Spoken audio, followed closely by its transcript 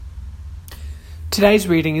Today's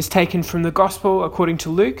reading is taken from the Gospel according to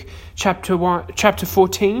Luke, chapter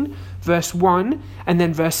 14, verse 1, and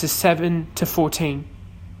then verses 7 to 14.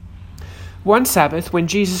 One Sabbath, when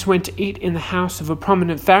Jesus went to eat in the house of a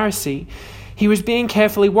prominent Pharisee, he was being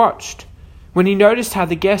carefully watched. When he noticed how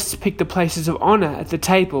the guests picked the places of honor at the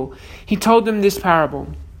table, he told them this parable.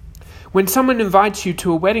 When someone invites you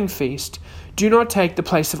to a wedding feast, do not take the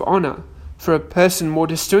place of honor, for a person more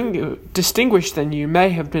distinguished than you may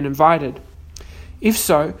have been invited. If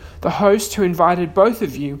so, the host who invited both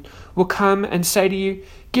of you will come and say to you,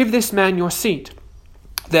 "Give this man your seat."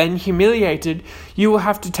 Then, humiliated, you will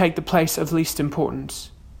have to take the place of least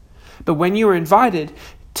importance. But when you are invited,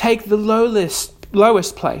 take the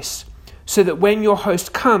lowest place, so that when your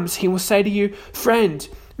host comes, he will say to you, "Friend,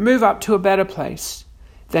 move up to a better place."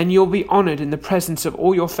 Then you will be honored in the presence of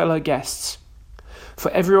all your fellow guests.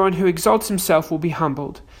 For everyone who exalts himself will be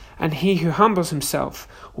humbled, and he who humbles himself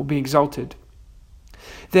will be exalted.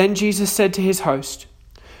 Then Jesus said to his host,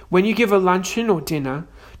 "When you give a luncheon or dinner,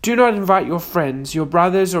 do not invite your friends, your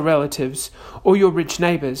brothers or relatives, or your rich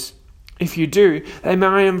neighbors. If you do, they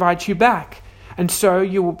may invite you back, and so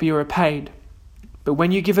you will be repaid. But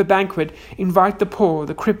when you give a banquet, invite the poor,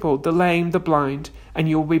 the crippled, the lame, the blind, and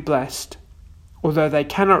you will be blessed. Although they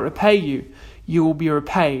cannot repay you, you will be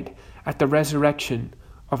repaid at the resurrection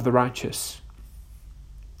of the righteous."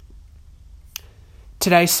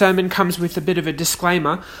 Today's sermon comes with a bit of a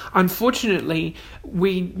disclaimer. Unfortunately,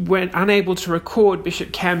 we weren't unable to record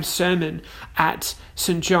Bishop Cam's sermon at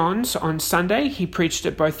St. John's on Sunday. He preached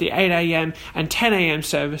at both the 8 a.m. and 10 a.m.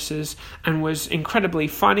 services and was incredibly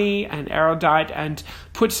funny and erudite and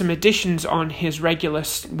put some additions on his regular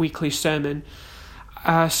weekly sermon.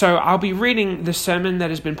 So I'll be reading the sermon that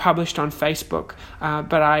has been published on Facebook,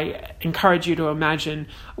 but I encourage you to imagine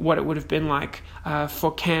what it would have been like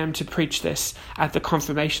for Cam to preach this at the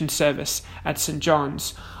confirmation service at St.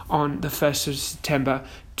 John's on the 1st of September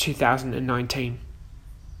 2019.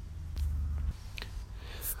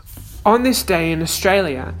 On this day in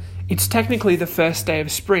Australia, it's technically the first day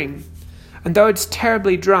of spring, and though it's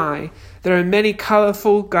terribly dry, there are many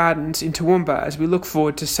colourful gardens in Toowoomba as we look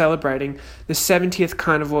forward to celebrating the 70th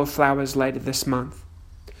Carnival of Flowers later this month.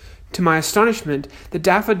 To my astonishment, the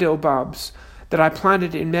daffodil bulbs that I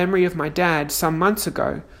planted in memory of my dad some months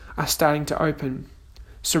ago are starting to open,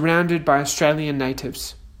 surrounded by Australian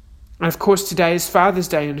natives. And of course today is Father's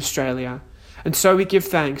Day in Australia, and so we give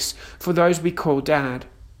thanks for those we call Dad,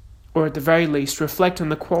 or at the very least reflect on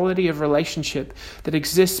the quality of relationship that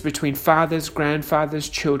exists between fathers, grandfathers,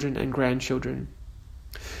 children, and grandchildren.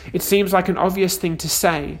 It seems like an obvious thing to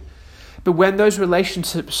say, but when those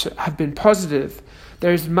relationships have been positive,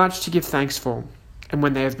 there is much to give thanks for, and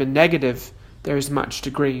when they have been negative, there is much to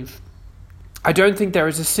grieve. I don't think there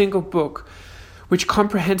is a single book which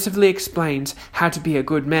comprehensively explains how to be a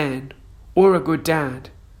good man or a good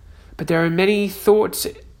dad, but there are many thoughts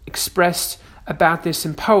expressed about this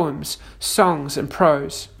in poems, songs, and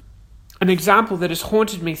prose. An example that has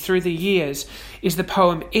haunted me through the years is the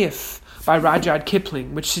poem If by Rudyard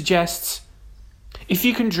Kipling, which suggests, "If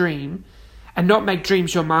you can dream and not make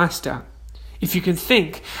dreams your master, if you can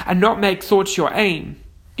think and not make thoughts your aim,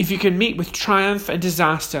 if you can meet with triumph and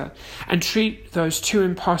disaster and treat those two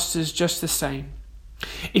impostors just the same,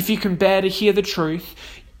 if you can bear to hear the truth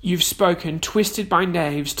you've spoken twisted by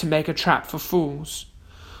knaves to make a trap for fools,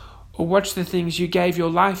 or watch the things you gave your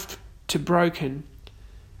life to broken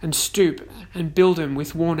and stoop and build them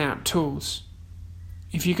with worn-out tools.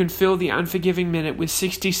 If you can fill the unforgiving minute with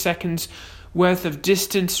 60 seconds worth of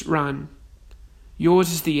distance run,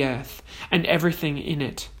 yours is the earth and everything in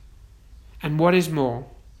it. And what is more,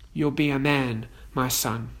 you'll be a man, my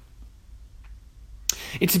son."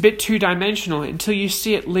 It's a bit two-dimensional until you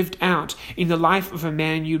see it lived out in the life of a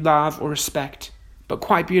man you love or respect, but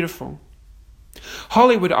quite beautiful.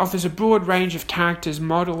 Hollywood offers a broad range of characters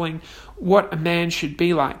modelling what a man should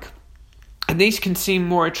be like, and these can seem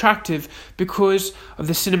more attractive because of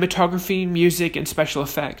the cinematography, music, and special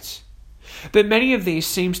effects. But many of these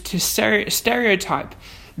seem to stereotype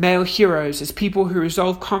male heroes as people who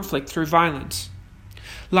resolve conflict through violence.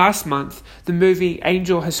 Last month, the movie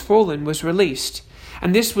Angel Has Fallen was released,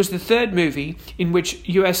 and this was the third movie in which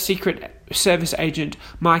US Secret Service agent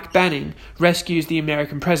Mike Banning rescues the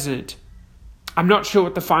American president. I'm not sure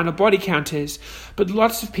what the final body count is, but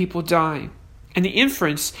lots of people die. And the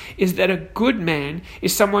inference is that a good man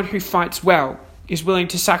is someone who fights well, is willing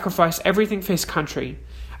to sacrifice everything for his country,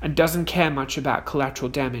 and doesn't care much about collateral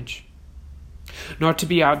damage. Not to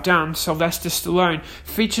be outdone, Sylvester Stallone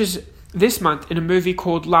features this month in a movie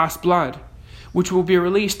called Last Blood, which will be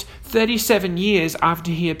released 37 years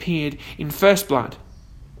after he appeared in First Blood.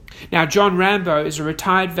 Now, John Rambo is a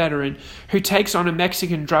retired veteran who takes on a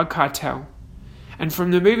Mexican drug cartel. And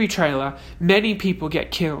from the movie trailer, many people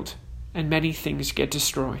get killed and many things get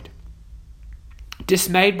destroyed.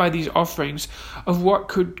 Dismayed by these offerings of what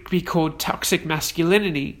could be called toxic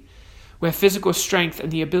masculinity, where physical strength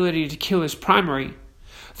and the ability to kill is primary,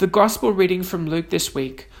 the gospel reading from Luke this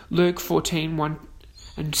week, Luke 14:1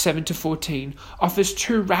 and 7-14, offers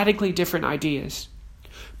two radically different ideas.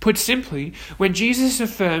 Put simply, when Jesus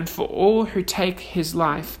affirmed for all who take his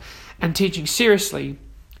life and teaching seriously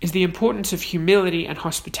is the importance of humility and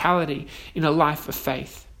hospitality in a life of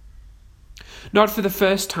faith. Not for the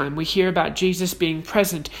first time, we hear about Jesus being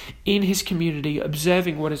present in his community,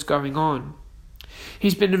 observing what is going on.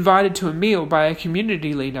 He's been invited to a meal by a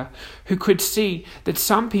community leader who could see that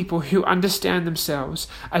some people who understand themselves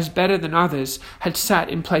as better than others had sat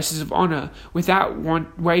in places of honor without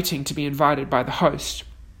waiting to be invited by the host.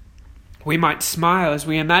 We might smile as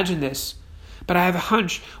we imagine this, but I have a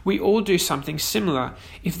hunch we all do something similar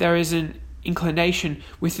if there is an inclination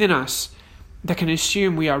within us that can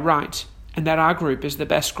assume we are right and that our group is the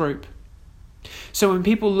best group. So when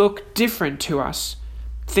people look different to us,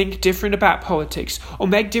 think different about politics, or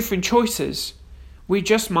make different choices, we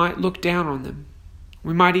just might look down on them.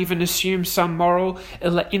 We might even assume some moral,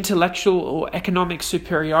 intellectual, or economic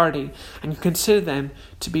superiority and consider them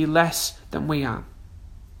to be less than we are.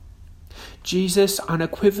 Jesus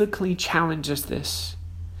unequivocally challenges this.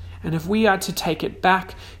 And if we are to take it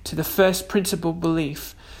back to the first principle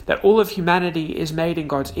belief that all of humanity is made in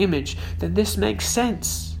God's image, then this makes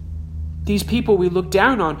sense. These people we look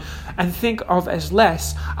down on and think of as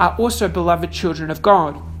less are also beloved children of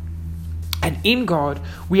God. And in God,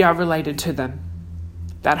 we are related to them.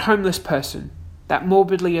 That homeless person, that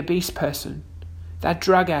morbidly obese person, that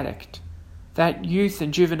drug addict, that youth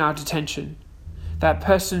and juvenile detention, that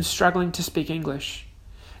person struggling to speak English,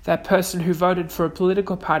 that person who voted for a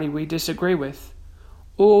political party we disagree with,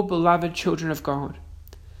 all beloved children of God,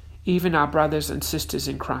 even our brothers and sisters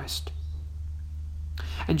in Christ.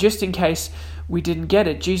 And just in case we didn't get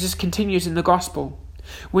it, Jesus continues in the gospel.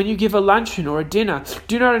 When you give a luncheon or a dinner,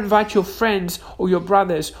 do not invite your friends or your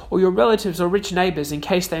brothers or your relatives or rich neighbors in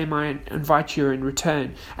case they might invite you in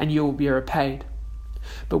return and you will be repaid.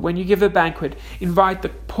 But when you give a banquet, invite the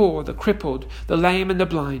poor, the crippled, the lame and the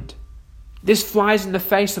blind. This flies in the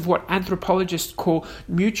face of what anthropologists call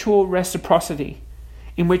mutual reciprocity,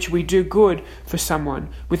 in which we do good for someone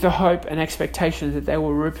with the hope and expectation that they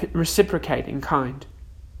will reciprocate in kind.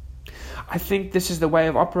 I think this is the way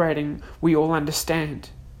of operating we all understand,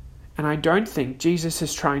 and I don't think Jesus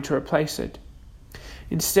is trying to replace it.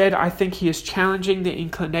 Instead, I think he is challenging the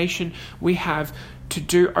inclination we have to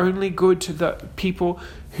do only good to the people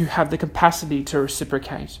who have the capacity to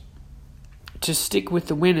reciprocate, to stick with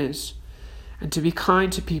the winners, and to be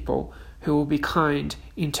kind to people who will be kind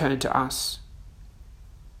in turn to us.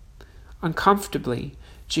 Uncomfortably,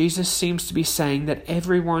 Jesus seems to be saying that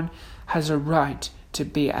everyone has a right to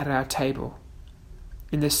be at our table,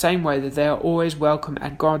 in the same way that they are always welcome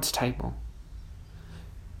at God's table.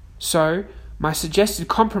 So, my suggested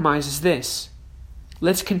compromise is this.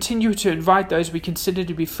 Let's continue to invite those we consider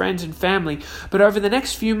to be friends and family, but over the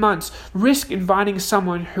next few months, risk inviting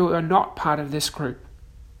someone who are not part of this group,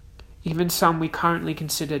 even some we currently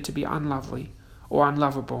consider to be unlovely or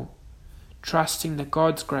unlovable, trusting that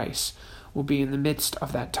God's grace will be in the midst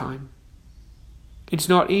of that time. It's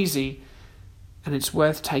not easy, and it's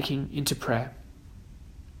worth taking into prayer.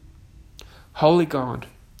 Holy God,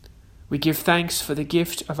 we give thanks for the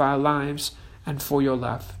gift of our lives and for your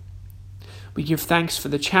love. We give thanks for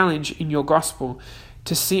the challenge in your gospel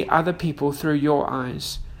to see other people through your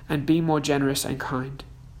eyes and be more generous and kind.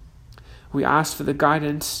 We ask for the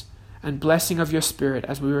guidance and blessing of your Spirit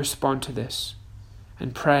as we respond to this,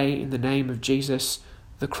 and pray in the name of Jesus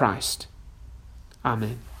the Christ.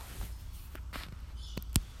 Amen.